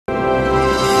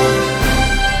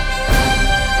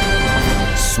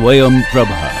Swayam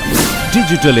Prabha.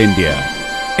 Digital India.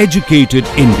 Educated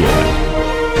India.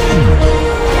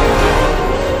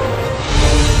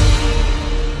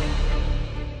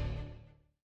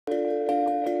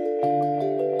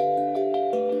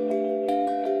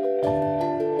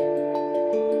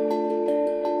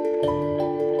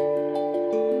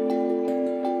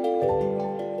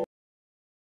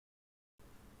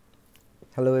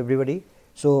 Hello everybody.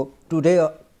 So, today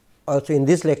also in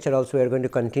this lecture also we are going to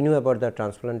continue about the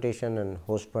transplantation and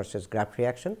host versus graft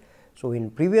reaction. So,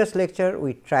 in previous lecture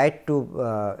we tried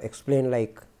to explain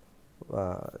like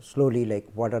slowly like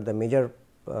what are the major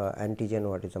antigen,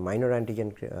 what is the minor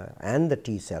antigen and the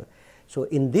T cell. So,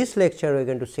 in this lecture we are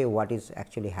going to say what is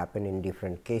actually happen in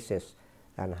different cases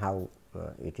and how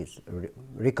it is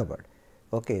recovered.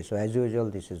 Okay. So, as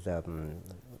usual this is the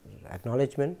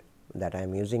acknowledgement that I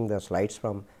am using the slides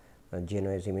from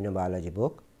Genoa's immunobiology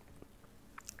book.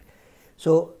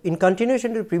 So, in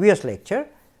continuation to the previous lecture,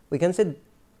 we can say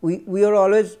we are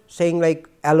always saying like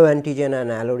alloantigen and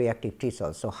alloreactive T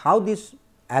cells. So, how these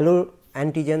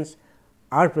alloantigens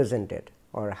are presented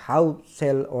or how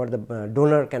cell or the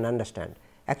donor can understand.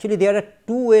 Actually, there are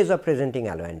two ways of presenting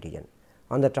alloantigen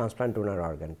on the transplant donor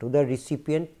organ to the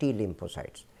recipient T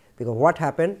lymphocytes. Because what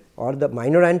happened or the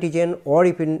minor antigen or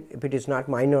if it is not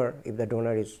minor, if the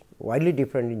donor is widely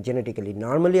different genetically,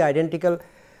 normally identical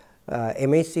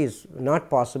MHC is not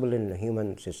possible in the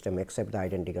human system except the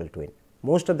identical twin.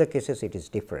 Most of the cases it is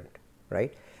different,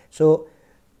 right. So,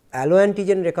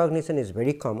 alloantigen recognition is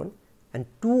very common and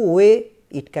two way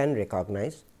it can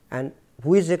recognize, and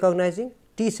who is recognizing?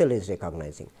 T cell is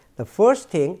recognizing. The first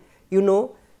thing you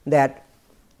know that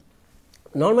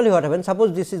normally what happens,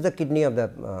 suppose this is the kidney of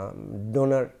the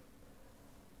donor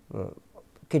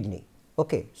kidney.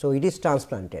 Okay. So, it is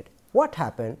transplanted. What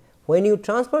happened when you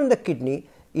transplant the kidney,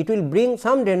 it will bring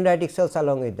some dendritic cells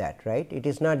along with that, right. It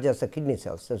is not just the kidney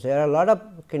cells. So, there are a lot of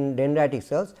dendritic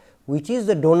cells which is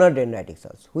the donor dendritic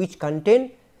cells which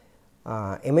contain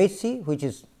MHC which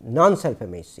is non-self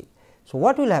MHC. So,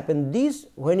 what will happen, these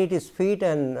when it is fit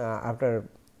and after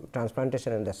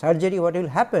transplantation and the surgery, what will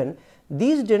happen,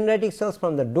 these dendritic cells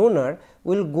from the donor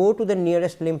will go to the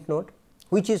nearest lymph node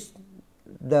which is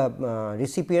the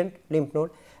recipient lymph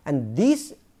node, and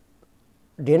these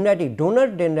donor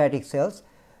dendritic cells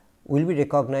will be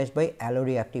recognized by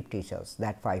alloreactive T cells,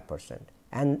 that 5%,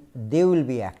 and they will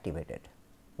be activated.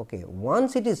 Okay.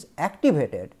 Once it is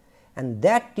activated and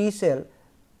that T cell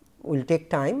will take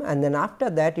time, and then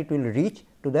after that it will reach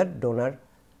to the donor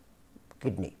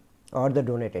kidney or the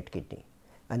donated kidney,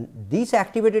 and this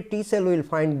activated T cell will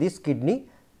find this kidney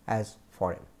as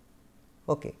foreign.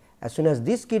 Okay. As soon as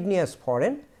this kidney is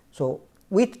foreign, so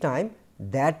with time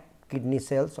that kidney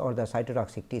cells or the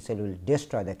cytotoxic T cell will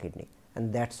destroy the kidney,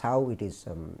 and that is how it is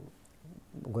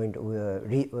going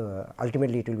to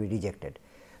ultimately it will be rejected.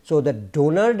 So, the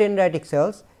donor dendritic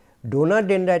cells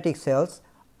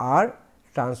are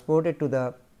transported to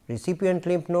the recipient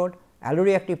lymph node.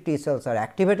 Alloreactive T cells are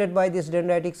activated by these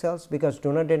dendritic cells, because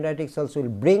donor dendritic cells will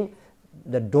bring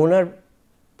the donor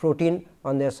protein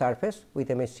on their surface with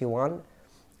MHC1,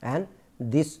 and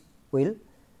this will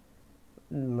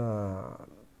I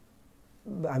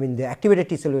mean the activated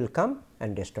T cell will come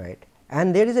and destroy it.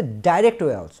 And there is a direct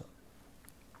way also.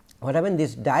 What happens,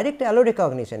 this direct allo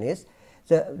recognition is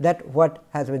that what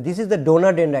has been, this is the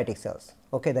donor dendritic cells.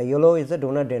 Okay, the yellow is the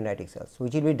donor dendritic cells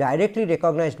which will be directly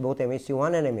recognized both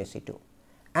MHC1 and MHC2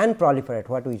 and proliferate,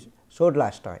 what we showed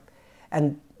last time,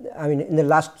 and I mean in the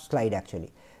last slide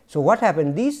actually. So, what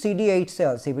happened, these CD8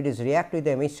 cells, if it is react with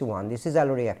the MHC1, this is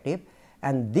alloreactive,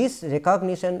 and this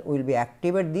recognition will be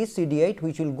activate this CD8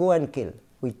 which will go and kill,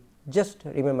 we just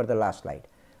remember the last slide.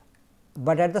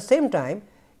 But at the same time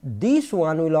this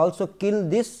one will also kill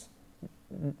this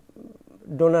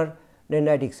donor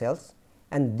dendritic cells,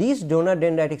 and these donor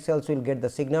dendritic cells will get the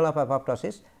signal of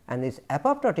apoptosis, and this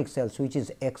apoptotic cells which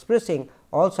is expressing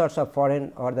all sorts of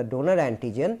foreign or the donor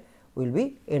antigen will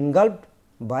be engulfed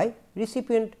by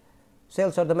recipient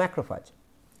cells or the macrophage,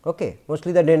 okay,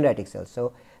 mostly the dendritic cells.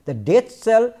 So, the death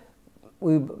cell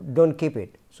we do not keep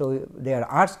it. So, they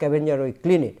are scavenger, we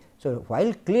clean it. So,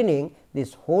 while cleaning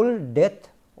this whole death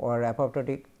or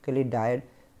apoptotically died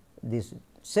this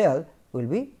cell will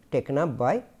be taken up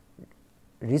by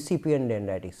recipient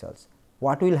dendritic cells.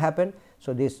 What will happen?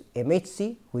 So, this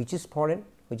MHC which is foreign,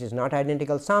 which is not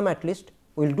identical, some at least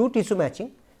will do tissue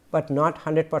matching, but not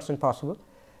 100% possible,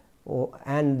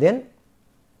 and then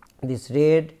this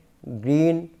red,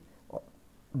 green,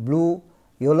 blue,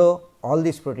 yellow, all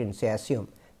these proteins, say assume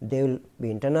they will be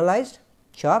internalized,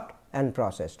 chopped and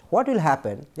processed. What will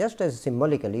happen? Just as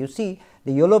symbolically, you see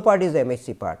the yellow part is the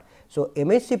MHC part. So,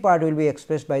 MHC part will be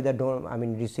expressed by the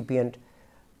recipient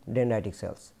dendritic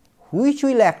cells, which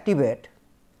will activate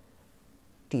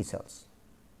T cells.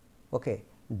 Okay.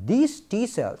 These T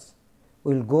cells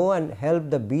will go and help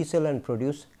the B cell and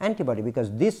produce antibody,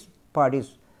 because this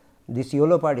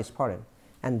yellow part is foreign,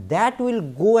 and that will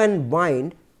go and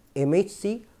bind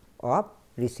MHC of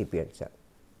recipient cell.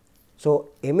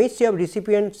 So, MHC of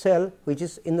recipient cell, which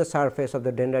is in the surface of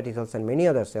the dendritic cells and many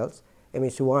other cells,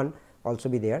 MHC1 also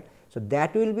be there. So,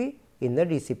 that will be in the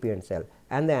recipient cell,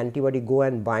 and the antibody go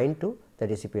and bind to the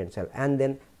recipient cell, and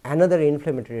then another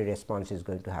inflammatory response is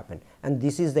going to happen, and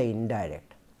this is the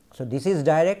indirect. So, this is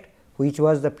direct, which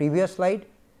was the previous slide,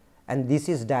 and this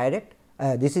is direct,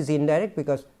 this is indirect,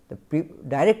 because the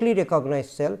directly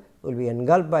recognized cell will be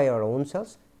engulfed by our own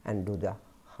cells and do the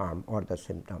harm or the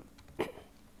symptom.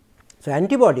 So,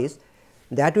 antibodies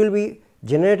that will be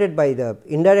generated by the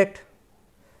indirect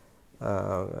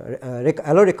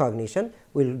allorecognition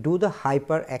will do the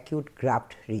hyperacute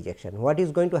graft rejection. What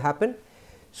is going to happen?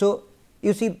 So,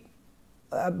 you see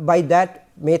by that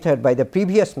method, by the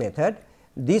previous method,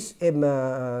 this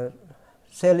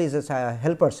cell is a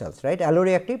helper cells, right,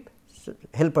 alloreactive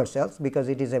helper cells, because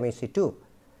it is MHC2,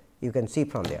 you can see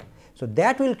from there. So,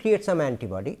 that will create some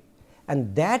antibody,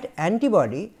 and that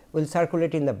antibody will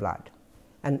circulate in the blood,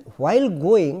 and while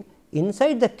going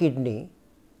inside the kidney,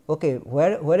 okay,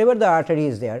 wherever the artery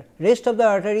is there, rest of the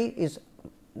artery is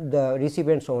the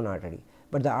recipient's own artery,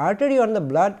 but the artery on the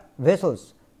blood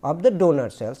vessels of the donor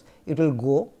cells, it will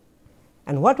go,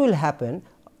 and what will happen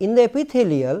in the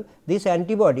epithelial, this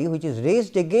antibody which is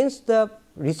raised against the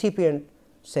recipient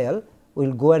cell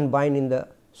will go and bind in the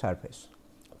surface.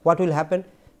 What will happen?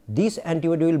 This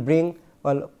antibody will bring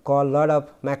or call lot of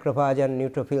macrophage and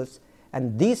neutrophils,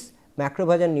 and these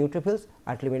macrophage and neutrophils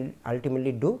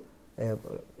ultimately do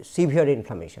severe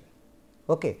inflammation,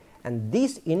 okay. And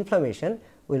this inflammation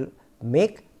will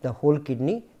make the whole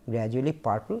kidney gradually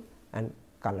purple and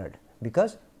colored,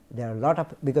 because there are a lot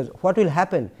of, because what will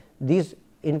happen, this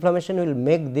inflammation will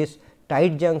make this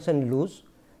tight junction loose,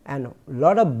 and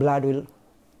lot of blood will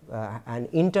and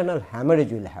internal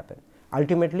hemorrhage will happen.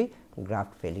 Ultimately,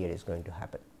 graft failure is going to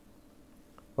happen.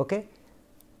 Okay.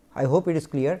 I hope it is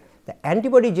clear. The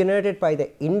antibody generated by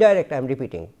the indirect, I am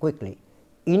repeating quickly,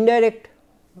 indirect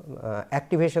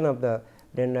activation of the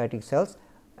dendritic cells,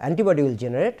 antibody will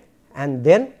generate, and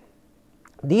then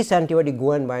these antibody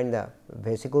go and bind the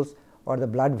vesicles or the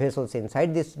blood vessels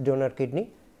inside this donor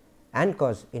kidney and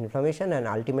cause inflammation, and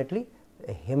ultimately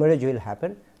a hemorrhage will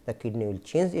happen, the kidney will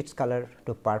change its color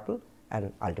to purple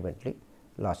and ultimately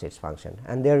lose its function,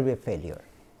 and there will be a failure.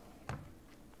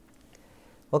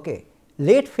 Okay.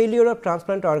 Late failure of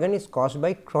transplant organ is caused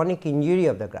by chronic injury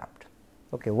of the graft.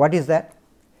 Okay. What is that?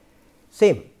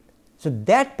 Same. So,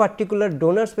 that particular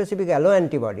donor specific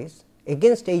alloantibodies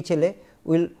against HLA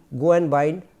will go and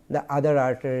bind the other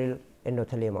arterial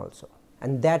endothelium also,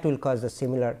 and that will cause the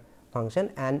similar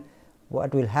function, and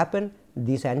what will happen,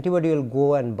 this antibody will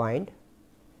go and bind,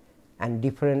 and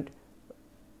different,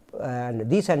 and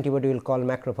this antibody will call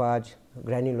macrophage,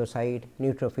 granulocyte,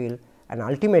 neutrophil, and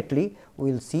ultimately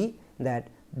we will see that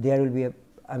there will be a,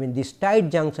 this tight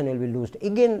junction will be loosed,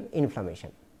 again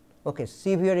inflammation, okay,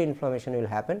 severe inflammation will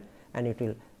happen, and it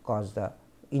will cause the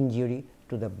injury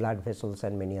to the blood vessels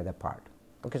and many other part.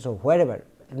 Okay. So, wherever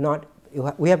not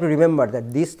we have to remember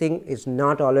that this thing is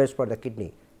not always for the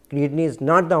kidney. Kidney is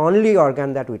not the only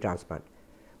organ that we transplant.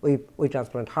 We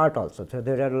transplant heart also. So,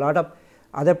 there are a lot of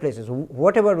other places,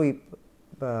 whatever we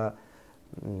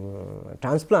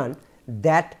transplant,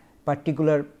 that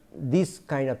particular this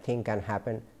kind of thing can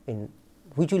happen, in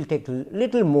which will take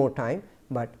little more time,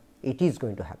 but it is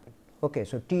going to happen. Okay.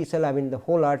 So, T cell, the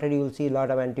whole artery you will see a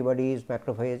lot of antibodies,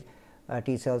 macrophage,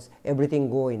 T cells, everything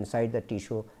go inside the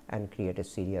tissue and create a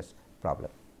serious problem.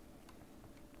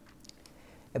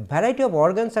 A variety of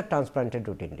organs are transplanted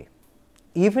routinely.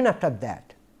 Even after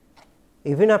that,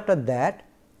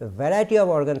 a variety of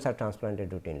organs are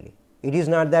transplanted routinely. It is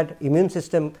not that immune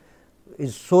system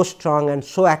is so strong and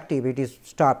so active, it is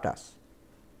stopped us.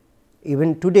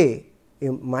 Even today,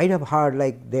 you might have heard,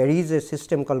 like there is a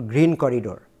system called Green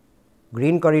Corridor.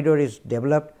 Green Corridor is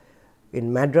developed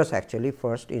in Madras, actually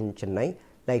first in Chennai,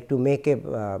 like to make a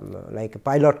like a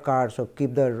pilot car. So,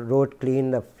 keep the road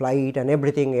clean, the flight and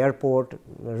everything, airport,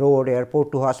 road,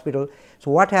 airport to hospital.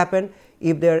 So, what happened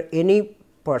if there any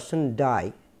person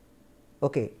die?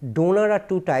 Okay, donor are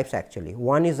two types actually.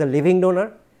 One is a living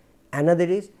donor, another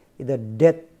is the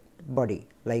dead body,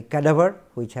 like cadaver,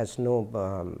 which has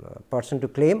no person to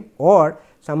claim, or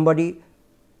somebody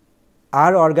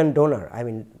our organ donor.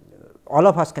 All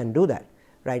of us can do that,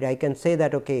 right? I can say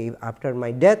that okay, after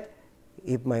my death,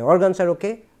 if my organs are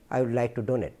okay, I would like to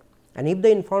donate. And if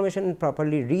the information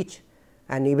properly reach,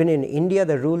 and even in India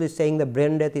the rule is saying the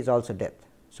brain death is also death.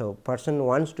 So, person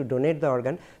wants to donate the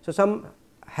organ. So,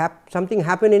 something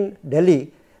happened in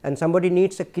Delhi and somebody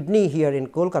needs a kidney here in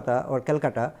Kolkata or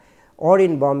Calcutta or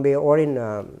in Bombay or in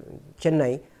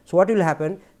Chennai. So, what will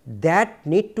happen? That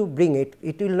need to bring it,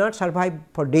 it will not survive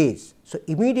for days. So,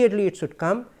 immediately it should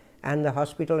come and the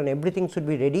hospital and everything should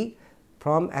be ready.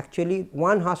 From actually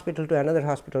one hospital to another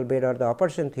hospital bed or the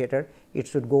operation theatre, it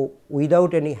should go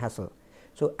without any hassle.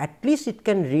 So, at least it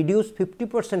can reduce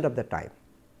 50% of the time,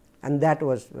 and that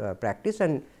was practiced,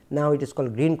 and now it is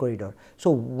called green corridor.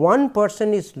 So, one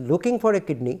person is looking for a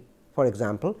kidney, for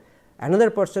example,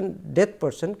 another person, deaf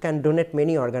person, can donate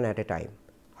many organs at a time: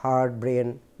 heart,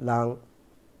 brain, lung,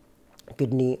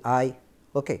 kidney, eye.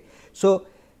 Okay. So,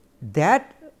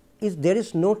 that is, there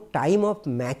is no time of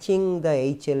matching the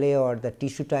HLA or the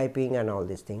tissue typing and all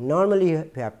these things. Normally,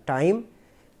 if we have time,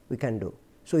 we can do.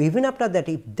 So, even after that,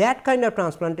 if that kind of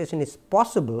transplantation is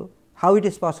possible, how it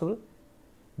is possible?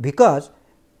 Because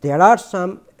there are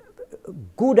some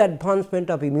good advancement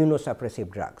of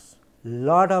immunosuppressive drugs.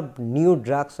 Lot of new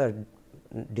drugs are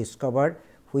discovered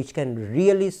which can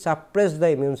really suppress the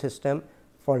immune system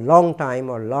for long time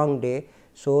or long day.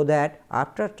 So, that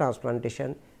after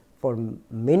transplantation for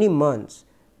many months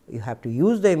you have to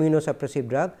use the immunosuppressive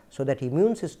drug, so that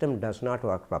immune system does not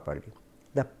work properly.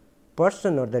 The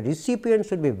person or the recipient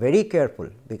should be very careful,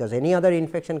 because any other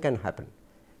infection can happen.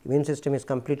 Immune system is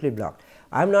completely blocked.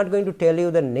 I am not going to tell you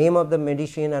the name of the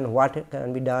medicine and what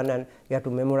can be done, and you have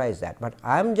to memorize that, but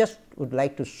I am just would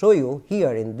like to show you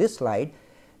here in this slide.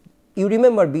 You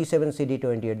remember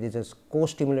B7-CD28, this is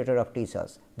co-stimulator of T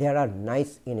cells. There are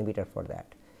nice inhibitor for that.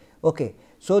 Okay.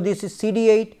 So, this is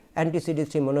CD8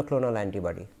 anti-CD3 monoclonal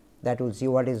antibody, that will see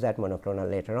what is that monoclonal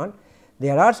later on.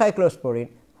 There are cyclosporin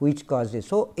which cause this.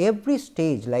 So, every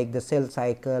stage like the cell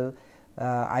cycle,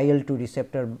 IL-2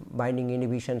 receptor binding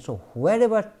inhibition. So,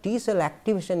 wherever T cell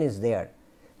activation is there,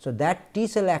 so that T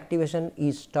cell activation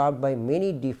is stopped by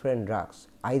many different drugs,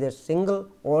 either single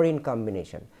or in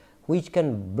combination, which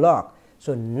can block.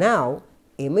 So, now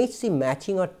MHC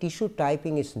matching or tissue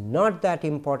typing is not that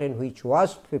important, which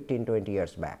was 15-20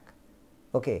 years back.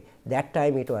 Okay, that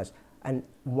time it was. And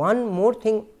one more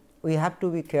thing we have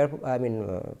to be careful, I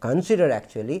mean consider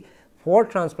actually for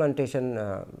transplantation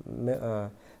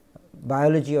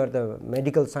biology or the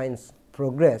medical science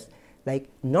progress, like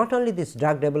not only this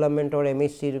drug development or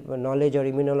MHC knowledge or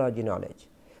immunology knowledge,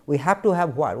 we have to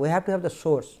have what? We have to have the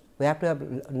source, we have to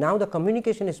have, now the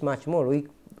communication is much more, we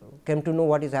came to know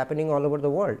what is happening all over the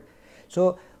world.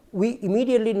 So, we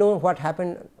immediately know what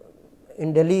happened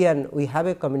in Delhi and we have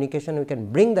a communication, we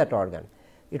can bring that organ.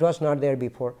 It was not there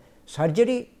before.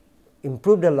 Surgery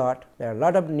improved a lot, there are a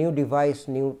lot of new device,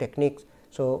 new techniques.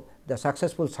 So, the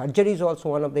successful surgery is also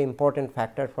one of the important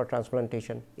factor for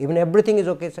transplantation. Even everything is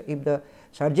okay, so if the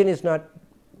surgeon is not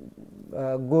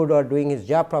good or doing his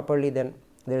job properly, then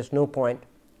there is no point.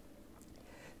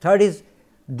 Third is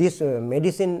this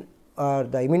medicine or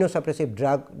the immunosuppressive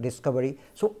drug discovery.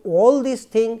 So, all these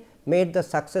things made the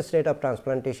success rate of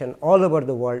transplantation all over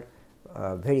the world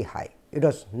very high. It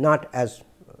was not as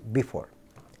before.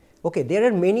 Okay, there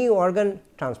are many organ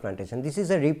transplantation. This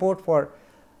is a report for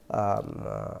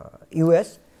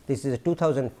US. This is a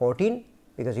 2014,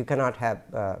 because you cannot have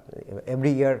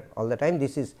every year all the time.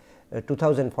 This is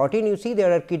 2014. You see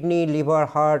there are kidney, liver,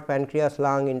 heart, pancreas,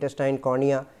 lung, intestine,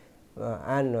 cornea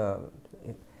and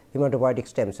hematopoietic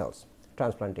stem cells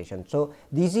transplantation. So,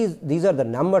 these are the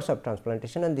numbers of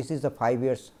transplantation, and this is the 5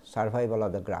 years survival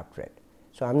of the graft rate.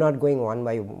 So, I am not going one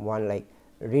by one like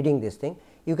reading this thing.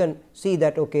 You can see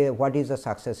that okay, what is the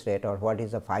success rate or what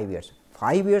is the 5 years.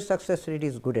 5 years success rate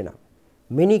is good enough.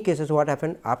 Many cases what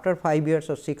happened after 5 years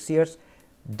or 6 years,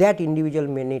 that individual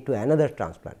may need to another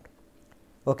transplant.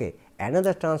 Okay,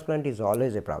 another transplant is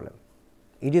always a problem.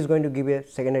 It is going to give a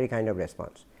secondary kind of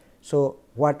response. So,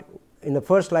 what in the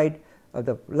first slide of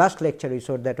the last lecture we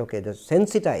showed that okay, the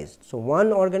sensitized. So,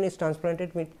 one organ is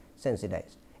transplanted with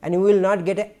sensitized, and you will not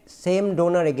get a same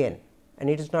donor again, and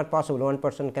it is not possible. One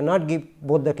person cannot give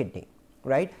both the kidney,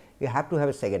 right? You have to have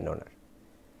a second donor,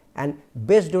 and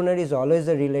best donor is always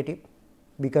a relative,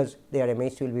 because their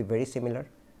MHC will be very similar.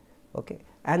 Okay.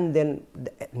 And then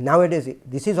nowadays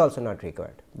this is also not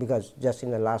required, because just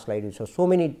in the last slide we saw so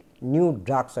many new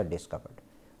drugs are discovered,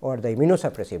 or the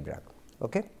immunosuppressive drug.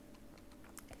 Okay.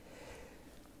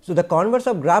 So, the converse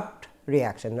of graft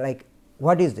reaction, like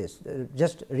what is this?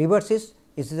 Just reverse is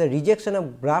a rejection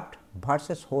of graft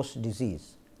versus host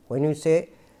disease. When you say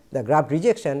the graft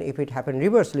rejection, if it happen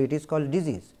reversely, it is called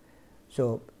disease.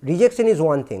 So, rejection is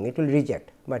one thing, it will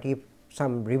reject, but if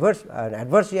some reverse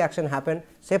adverse reaction happen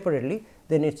separately,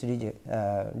 then it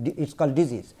is called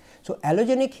disease. So,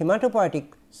 allogenic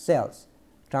hematopoietic cells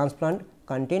transplant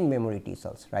contain memory T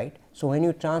cells, right. So, when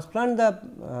you transplant the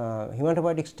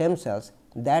hematopoietic stem cells,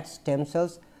 that stem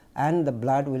cells and the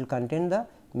blood will contain the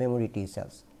memory T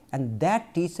cells, and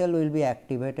that T cell will be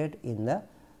activated in the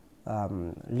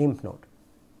lymph node,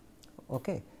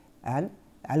 okay, and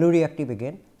alloreactive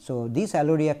again. So, these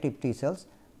alloreactive T cells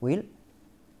will,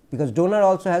 because donor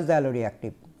also has the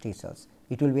alloreactive T cells,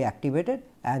 it will be activated,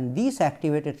 and these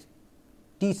activated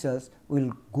T cells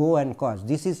will go and cause,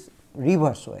 this is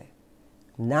reverse way.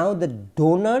 Now, the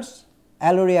donor's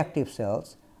alloreactive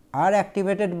cells are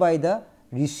activated by the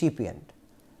recipient.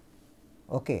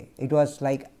 Okay. It was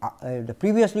like the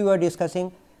previously we were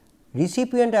discussing,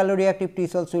 recipient alloreactive T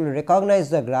cells will recognize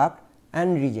the graft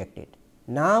and reject it.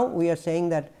 Now, we are saying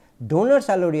that donor's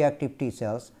alloreactive T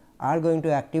cells are going to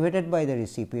be activated by the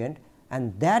recipient,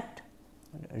 and that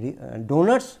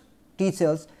donor's T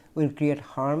cells will create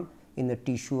harm in the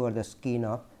tissue or the skin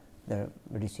of the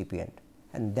recipient,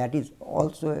 and that is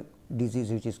also a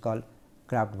disease which is called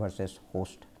graft versus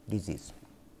host disease.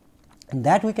 And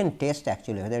that we can test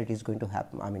actually whether it is going to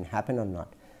happen or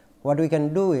not. What we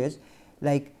can do is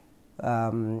like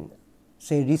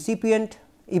say recipient,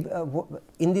 if,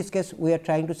 in this case we are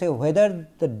trying to say whether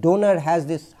the donor has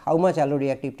this, how much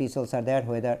alloreactive T cells are there,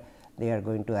 whether they are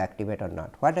going to activate or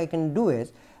not. What I can do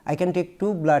is I can take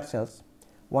two blood cells,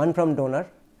 one from donor,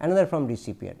 another from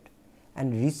recipient,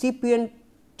 and recipient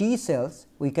T cells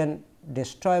we can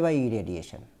destroy by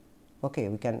irradiation. Okay,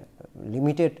 we can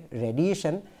limited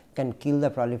radiation can kill the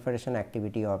proliferation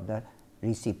activity of the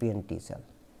recipient T cell.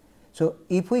 So,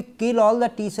 if we kill all the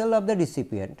T cell of the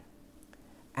recipient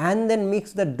and then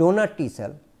mix the donor T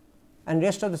cell and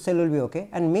rest of the cell will be okay,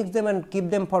 and mix them and keep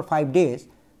them for 5 days,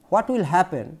 what will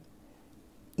happen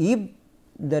if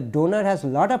the donor has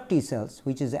lot of T cells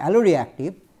which is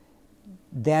alloreactive,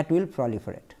 that will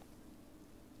proliferate.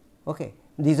 Okay.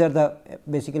 These are the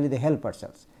basically the helper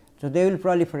cells. So, they will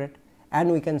proliferate,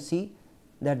 and we can see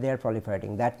that they are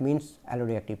proliferating, that means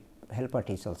alloreactive helper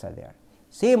T cells are there.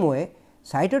 Same way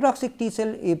cytotoxic T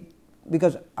cell, if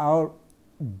because our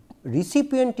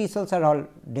recipient T cells are all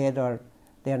dead or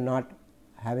they are not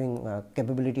having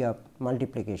capability of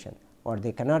multiplication or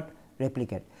they cannot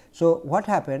replicate. So, what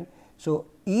happened? So,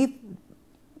 if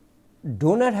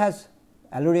donor has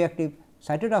alloreactive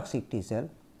cytotoxic T cell,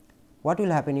 what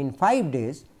will happen in 5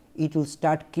 days? It will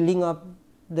start killing up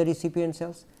the recipient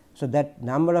cells. So, that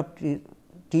number of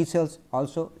T cells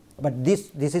also, but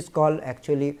this is called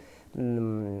actually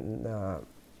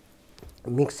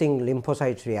mixing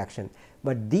lymphocytes reaction,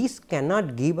 but these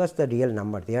cannot give us the real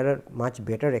number. They are a much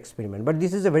better experiment, but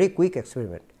this is a very quick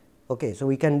experiment. Okay. So,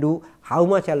 we can do how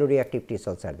much alloreactive T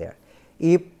cells are there.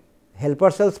 If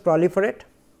helper cells proliferate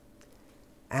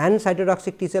and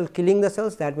cytotoxic T cell killing the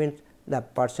cells, that means the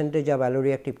percentage of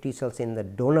alloreactive T cells in the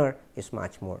donor is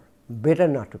much more, better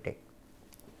not to take.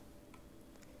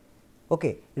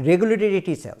 Okay. Regulatory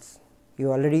T cells,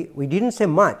 you already, we did not say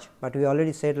much, but we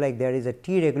already said like there is a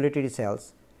T regulatory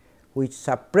cells which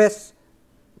suppress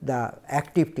the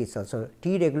active T cells. So,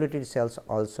 T regulatory cells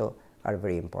also are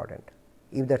very important.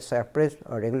 If that suppressed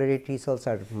or regulatory T cells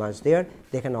are much there,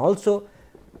 they can also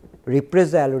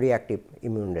repress the alloreactive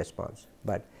immune response.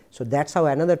 But so, that is how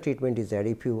another treatment is there.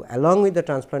 If you along with the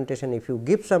transplantation, if you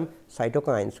give some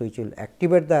cytokines which will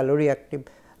activate the alloreactive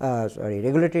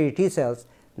regulatory T cells,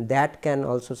 that can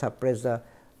also suppress the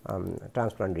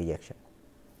transplant rejection.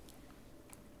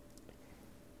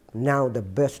 Now, the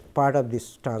best part of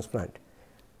this transplant,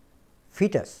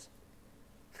 fetus.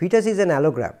 Fetus is an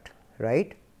allograft,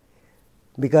 right,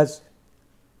 because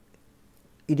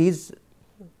it is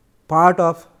part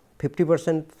of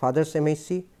 50% father's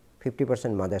MHC,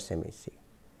 50% mother's MHC.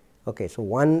 Okay. So,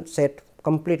 one set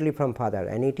completely from father,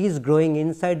 and it is growing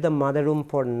inside the mother womb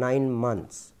for 9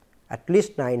 months, at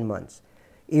least 9 months.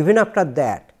 Even after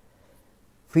that,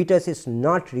 fetus is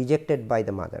not rejected by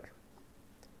the mother.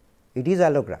 It is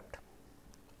allograft,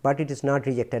 but it is not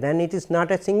rejected, and it is not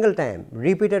a single time,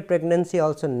 repeated pregnancy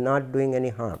also not doing any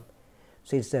harm.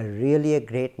 So, it is a really a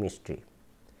great mystery.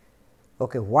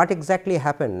 Okay. What exactly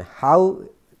happened? How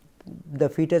the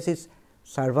fetus is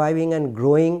surviving and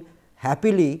growing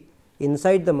happily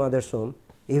inside the mother's womb,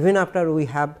 even after we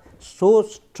have so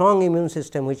strong immune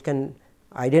system which can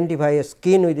identify a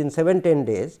skin within 7-10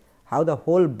 days, how the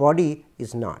whole body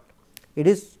is not. It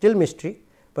is still mystery,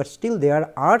 but still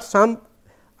there are some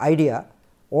idea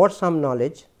or some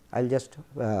knowledge I will just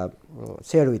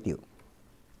share with you.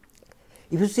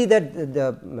 If you see that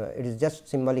it is just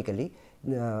symbolically,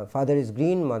 father is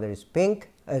green, mother is pink,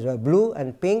 blue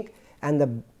and pink, and the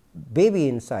baby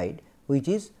inside, which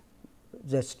is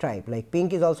the stripe, like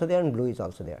pink is also there and blue is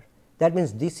also there. That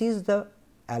means, this is the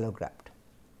allograft.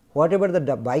 Whatever the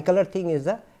bicolor thing is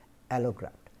the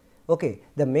allograft. Okay.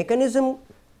 The mechanism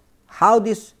how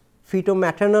this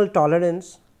feto-maternal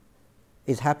tolerance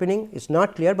is happening is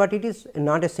not clear, but it is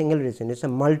not a single reason, it is a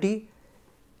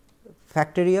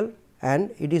multifactorial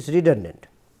and it is redundant.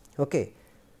 Okay.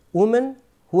 Women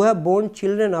who have born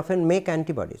children often make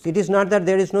antibodies. It is not that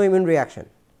there is no immune reaction.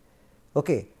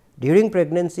 Okay. During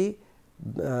pregnancy,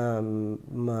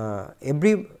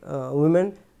 every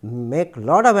women make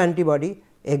lot of antibody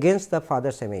against the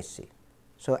father's MHC.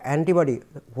 So, antibody,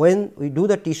 when we do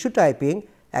the tissue typing,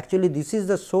 actually this is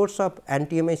the source of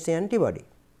anti-MHC antibody.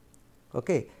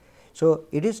 Okay. So,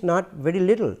 it is not very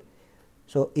little.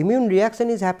 So, immune reaction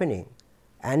is happening,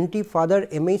 anti-father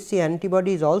MHC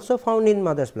antibody is also found in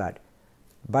mother's blood,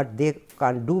 but they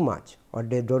can't do much or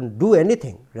they do not do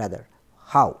anything rather.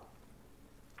 How?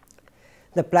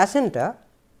 The placenta,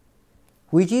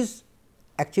 which is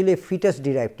actually a fetus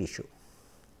derived tissue.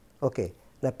 Okay.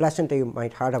 The placenta you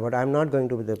might heard about, I am not going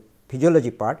to the physiology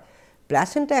part.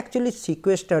 Placenta actually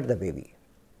sequestered the baby.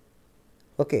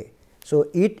 Okay. So,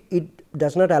 it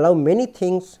does not allow many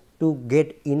things to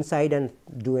get inside and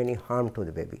do any harm to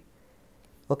the baby.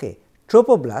 Okay.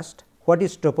 Trophoblast, what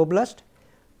is trophoblast?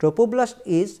 Trophoblast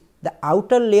is the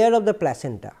outer layer of the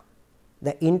placenta,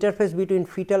 the interface between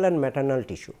fetal and maternal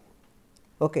tissue.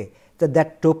 Okay. So,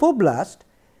 that trophoblast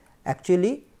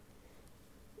actually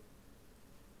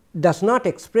does not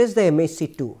express the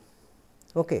MHC2.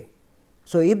 Okay.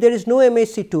 So, if there is no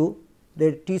MHC2,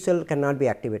 the T cell cannot be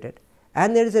activated,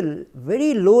 and there is a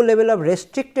very low level of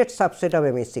restricted subset of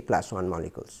MHC class 1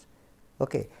 molecules.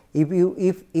 Okay.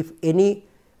 If any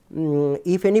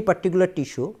particular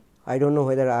tissue, I do not know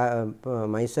whether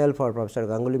myself or Professor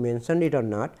Ganguly mentioned it or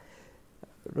not,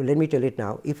 let me tell it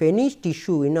now. If any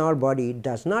tissue in our body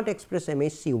does not express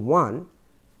MHC1,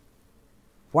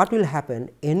 what will happen?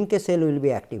 NK cell will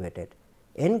be activated.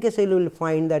 NK cell will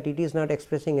find that it is not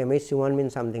expressing MHC1,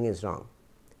 means something is wrong.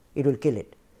 It will kill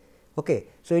it. Okay.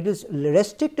 So, it is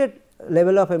restricted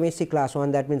level of MHC class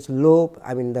 1, that means low,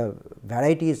 I mean the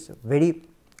variety is very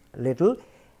little,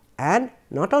 and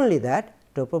not only that,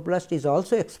 trophoblast is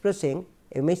also expressing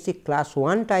MHC class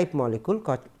 1 type molecule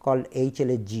called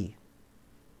HLA-G.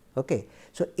 Okay.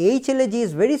 So, HLA-G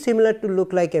is very similar to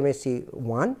look like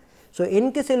MHC1. So,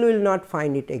 NK cell will not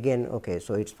find it again. Okay.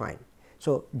 So, it is fine.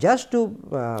 So, just to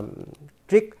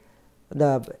trick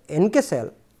the NK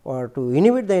cell or to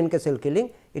inhibit the NK cell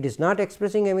killing, it is not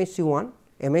expressing MHC1,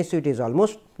 MHC it is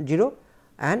almost 0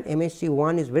 and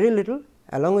MHC1 is very little.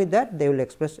 Along with that, they will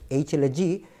express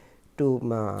HLA-G to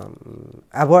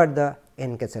avoid the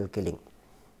NK cell killing.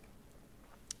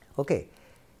 Okay.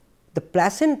 The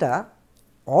placenta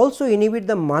also inhibit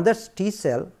the mother's T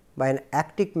cell by an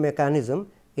active mechanism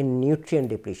in nutrient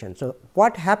depletion. So,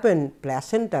 what happened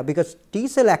placenta, because T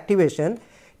cell activation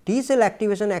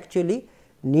actually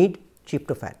need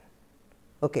tryptophan.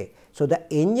 Okay. So, the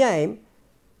enzyme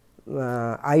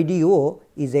IDO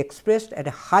is expressed at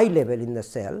a high level in the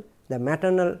cell, the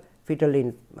maternal fetal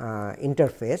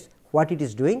interface. What it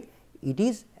is doing? It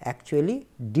is actually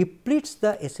depletes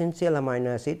the essential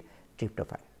amino acid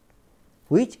tryptophan,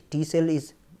 which T cell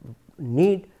is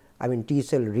need, I mean T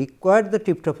cell require the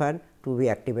tryptophan to be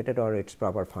activated or its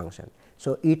proper function.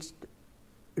 So, it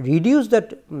reduce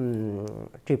that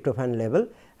tryptophan level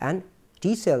and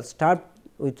T cells start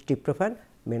with tryptophan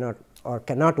may not or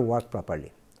cannot work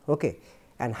properly. Okay.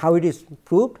 And how it is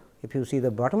proved? If you see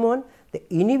the bottom one, the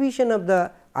inhibition of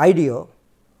the IDO,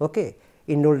 okay,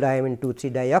 indole diamine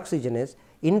 2,3 dioxygenase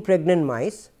in pregnant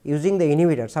mice using the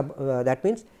inhibitor. That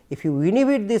means, if you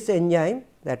inhibit this enzyme,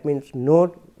 that means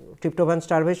no tryptophan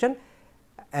starvation,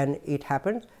 and it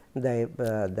happens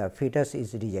the fetus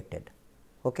is rejected.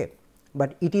 Okay.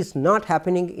 But it is not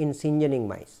happening in syngeneic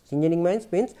mice. Syngeneic mice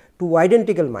means two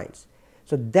identical mice.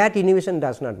 So, that inhibition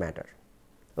does not matter.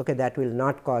 Okay. That will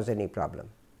not cause any problem,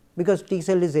 because T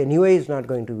cell is anyway is not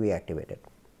going to be activated.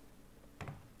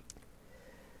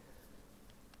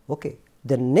 Okay.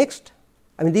 The next,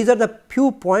 I mean these are the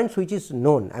few points which is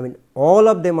known, I mean all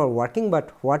of them are working,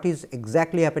 but what is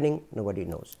exactly happening nobody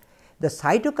knows. The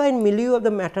cytokine milieu of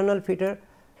the maternal fetal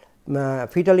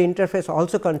interface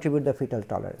also contribute the fetal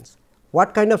tolerance.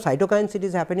 What kind of cytokines it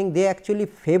is happening? They actually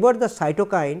favor the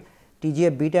cytokine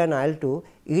TGF beta and IL-2,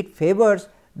 it favors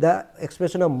the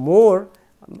expression of more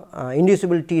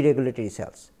inducible T regulatory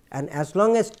cells, and as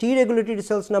long as T regulatory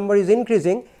cells number is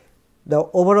increasing, the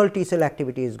overall T cell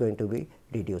activity is going to be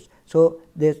reduced. So,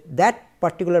 that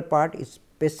particular part is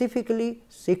specifically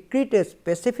secrete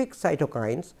specific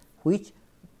cytokines which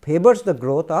favors the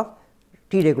growth of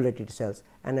T regulated cells,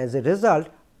 and as a result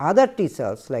other T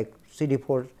cells like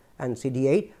CD4 and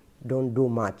CD8 do not do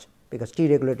much, because T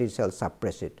regulated cells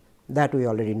suppress it, that we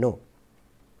already know.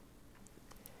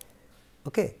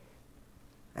 Okay.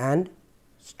 And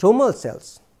stromal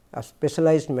cells are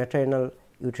specialized maternal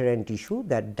uterine tissue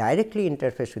that directly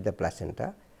interface with the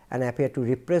placenta and appear to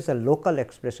repress the local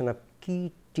expression of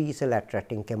key T cell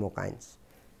attracting chemokines.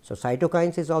 So,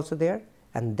 cytokines is also there,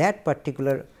 and that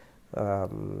particular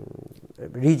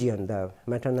region, the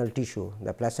maternal tissue,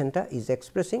 the placenta is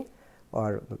expressing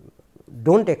or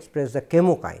do not express the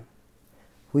chemokine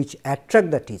which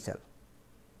attract the T cell.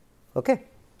 Okay.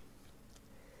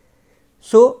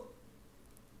 So,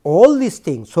 all these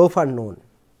things so far known,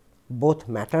 both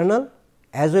maternal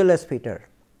as well as fetal,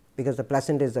 because the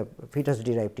placenta is a fetus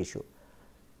derived tissue,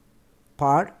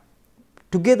 part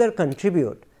together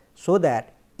contribute so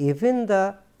that even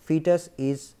the fetus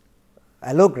is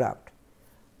allograft,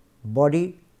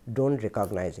 body do not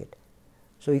recognize it.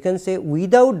 So, you can say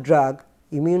without drug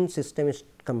immune system is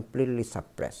completely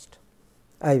suppressed.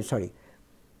 I am sorry,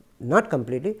 not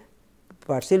completely,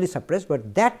 partially suppressed,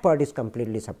 but that part is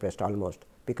completely suppressed almost,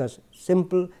 because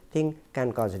simple thing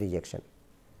can cause rejection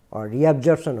or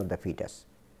reabsorption of the fetus.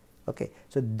 Okay.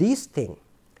 So, this thing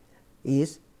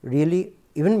is really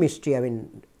even mystery. I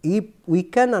mean, if we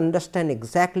can understand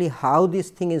exactly how this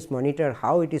thing is monitored,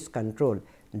 how it is controlled,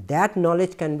 that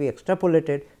knowledge can be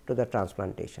extrapolated to the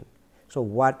transplantation. So,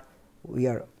 what we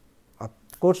are, of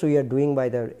course, we are doing by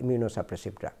the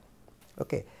immunosuppressive drug.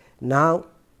 Okay. Now,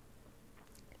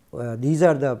 these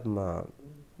are the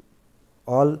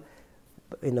all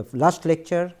in the last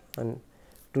lecture and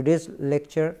today's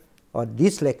lecture or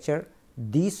this lecture,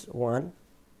 these one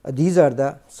these are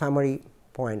the summary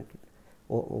point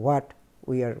what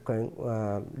we are going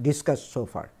discuss so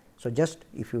far. So, just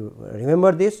if you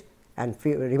remember this and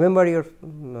remember your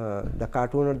the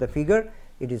cartoon or the figure,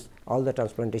 it is all the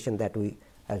transplantation that we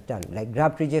have done. Like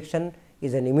graft rejection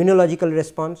is an immunological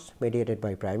response mediated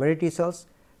by primary T cells.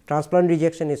 Transplant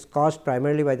rejection is caused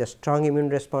primarily by the strong immune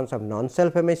response of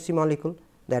non-self MHC molecule,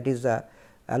 that is the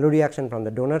alloreaction from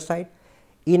the donor side.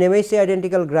 In MHC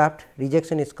identical graft,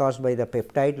 rejection is caused by the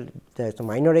peptide, there is a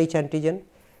minor H antigen.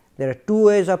 There are two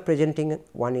ways of presenting,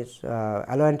 one is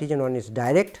alloantigen, one is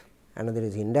direct, another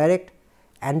is indirect.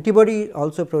 Antibody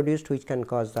also produced which can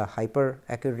cause the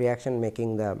hyperacute reaction,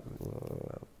 making the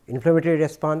inflammatory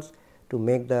response to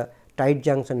make the tight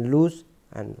junction loose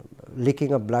and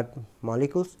leaking of blood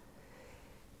molecules.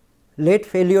 Late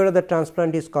failure of the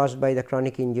transplant is caused by the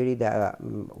chronic injury, the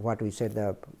what we said,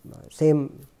 the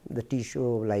same the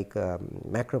tissue like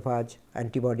macrophage,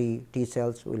 antibody T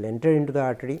cells will enter into the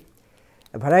artery.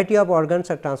 A variety of organs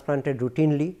are transplanted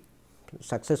routinely,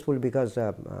 successful because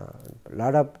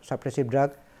lot of suppressive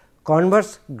drug.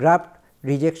 Converse graft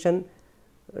rejection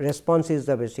response is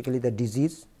basically the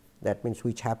disease, that means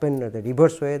which happen the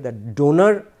reverse way, the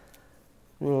donor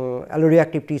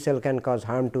alloreactive T cell can cause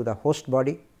harm to the host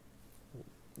body,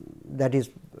 that is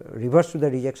reverse to the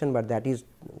rejection, but that is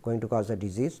going to cause the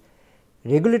disease.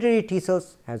 Regulatory T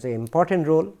cells has an important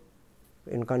role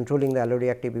in controlling the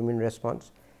alloreactive immune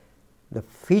response. The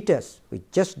fetus we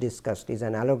just discussed is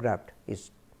an allograft,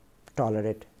 is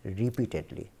tolerated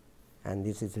repeatedly, and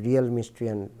this is real mystery,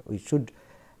 and we should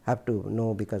have to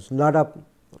know, because lot of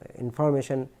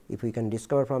information if we can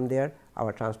discover from there,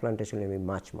 our transplantation will be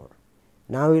much more.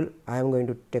 Now, I am going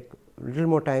to take a little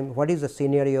more time. What is the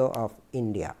scenario of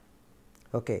India?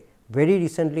 Okay. Very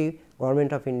recently,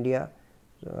 Government of India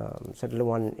settled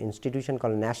one institution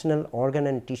called National Organ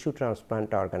and Tissue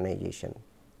Transplant Organization,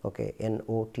 okay,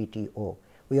 NOTTO.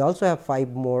 We also have 5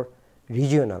 more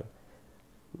regional,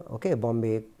 okay,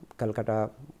 Bombay, Calcutta,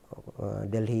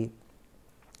 Delhi,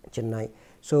 Chennai.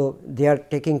 So, they are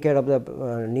taking care of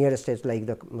the nearest states, like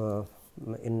the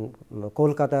in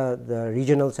Kolkata, the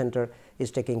regional center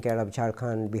is taking care of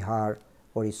Jharkhand, Bihar,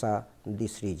 Orissa,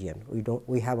 this region.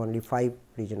 We have only 5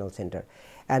 regional center,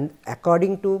 and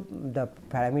according to the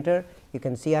parameter, you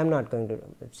can see I am not going to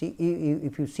see,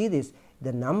 if you see this,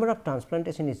 the number of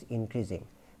transplantation is increasing.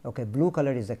 Okay, blue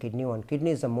color is the kidney one.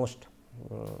 Kidney is the most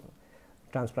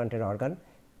transplanted organ,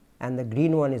 and the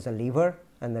green one is the liver,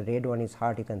 and the red one is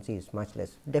heart. You can see is much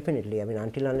less. Definitely, I mean,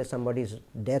 until unless somebody is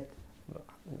death,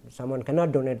 someone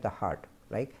cannot donate the heart,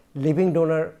 like living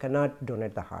donor cannot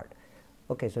donate the heart.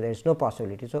 Okay, so there is no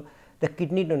possibility. So, the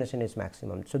kidney donation is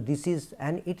maximum. So, this is,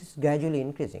 and it is gradually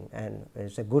increasing, and it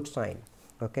is a good sign.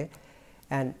 Okay.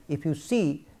 And if you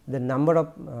see the number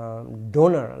of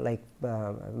donor, like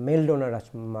male donor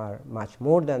are much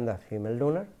more than the female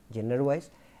donor gender wise,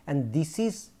 and this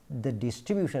is the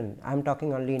distribution. I am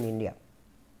talking only in India.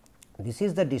 This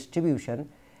is the distribution,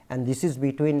 and this is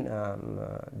between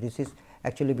this is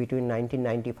actually between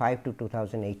 1995 to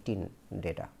 2018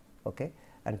 data, okay,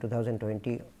 and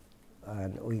 2020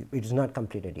 it is not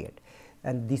completed yet.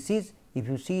 And this is, if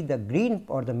you see the green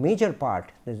or the major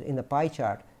part in the pie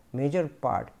chart, major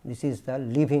part, this is the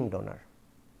living donor.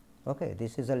 Okay,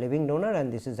 this is a living donor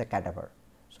and this is a cadaver,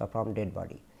 so from dead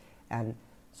body, and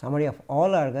summary of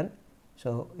all organ.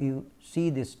 So, you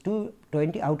see this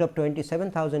 20 out of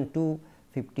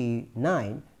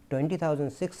 27,259,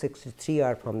 20,663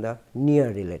 are from the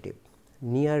near relative.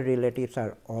 Near relatives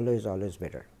are always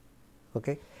better,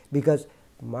 okay, because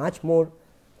much more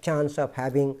chance of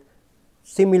having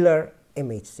similar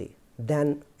MHC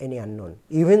than any unknown.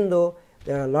 Even though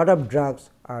there are a lot of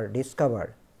drugs are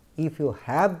discovered, if you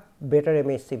have better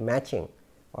MHC matching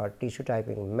or tissue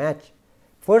typing match,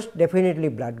 first definitely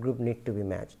blood group need to be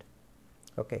matched,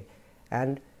 okay,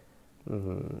 and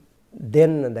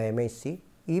then the MHC.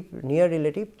 If near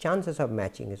relative, chances of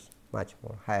matching is much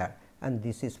more higher, and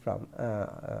this is from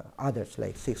others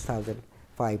like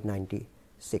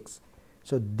 6,596.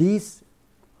 So, these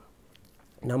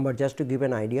number, just to give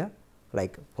an idea,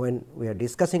 like when we are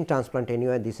discussing transplant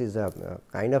anyway, this is a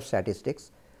kind of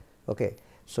statistics. Okay.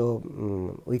 So,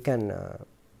 you can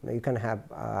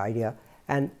have idea,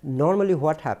 and normally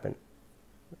what happened,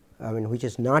 I mean, which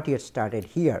is not yet started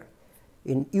here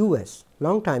in US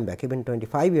long time back, even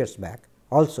 25 years back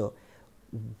also,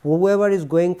 whoever is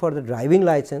going for the driving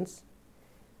license,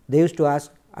 they used to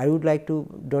ask, I would like to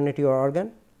donate your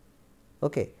organ,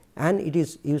 okay, and it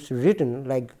is written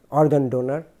like organ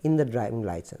donor in the driving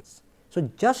license. So,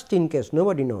 just in case,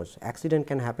 nobody knows, accident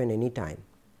can happen any time,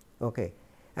 okay,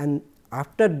 and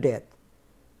after death,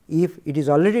 if it is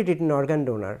already written organ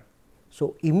donor,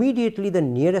 so immediately the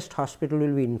nearest hospital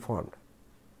will be informed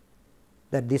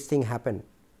that this thing happened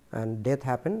and death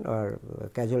happened or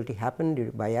casualty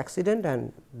happened by accident,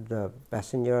 and the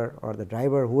passenger or the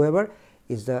driver, whoever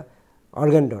is the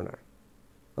organ donor.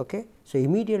 Okay. So,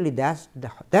 immediately that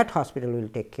hospital will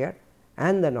take care,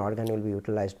 and then organ will be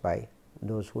utilized by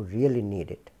those who really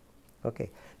need it.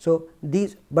 Okay. So,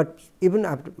 these, but even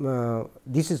after,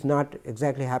 this is not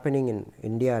exactly happening in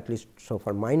India, at least so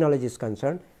far my knowledge is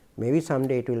concerned. Maybe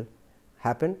someday it will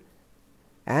happen,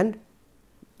 and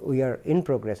we are in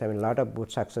progress. I mean, lot of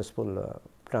good successful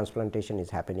transplantation is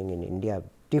happening in India,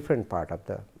 different part of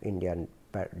the India and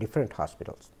different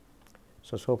hospitals.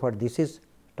 So, so far this is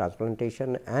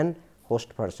transplantation and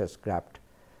host versus graft,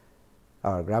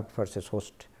 or graft versus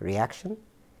host reaction,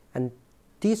 and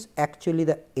this actually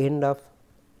the end of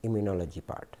immunology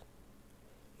part.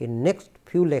 In next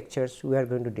few lectures, we are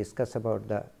going to discuss about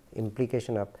the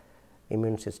implication of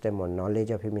immune system or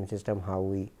knowledge of immune system, how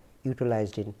we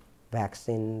utilized in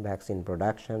vaccine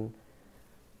production,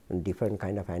 and different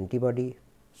kind of antibody.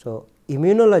 So,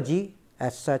 immunology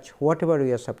as such, whatever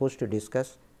we are supposed to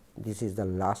discuss, this is the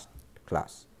last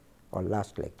class or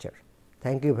last lecture.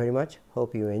 Thank you very much.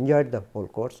 Hope you enjoyed the whole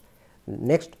course.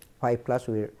 Next 5 class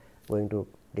we are going to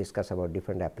discuss about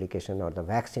different application or the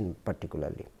vaccine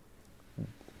particularly.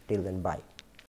 Till then, bye.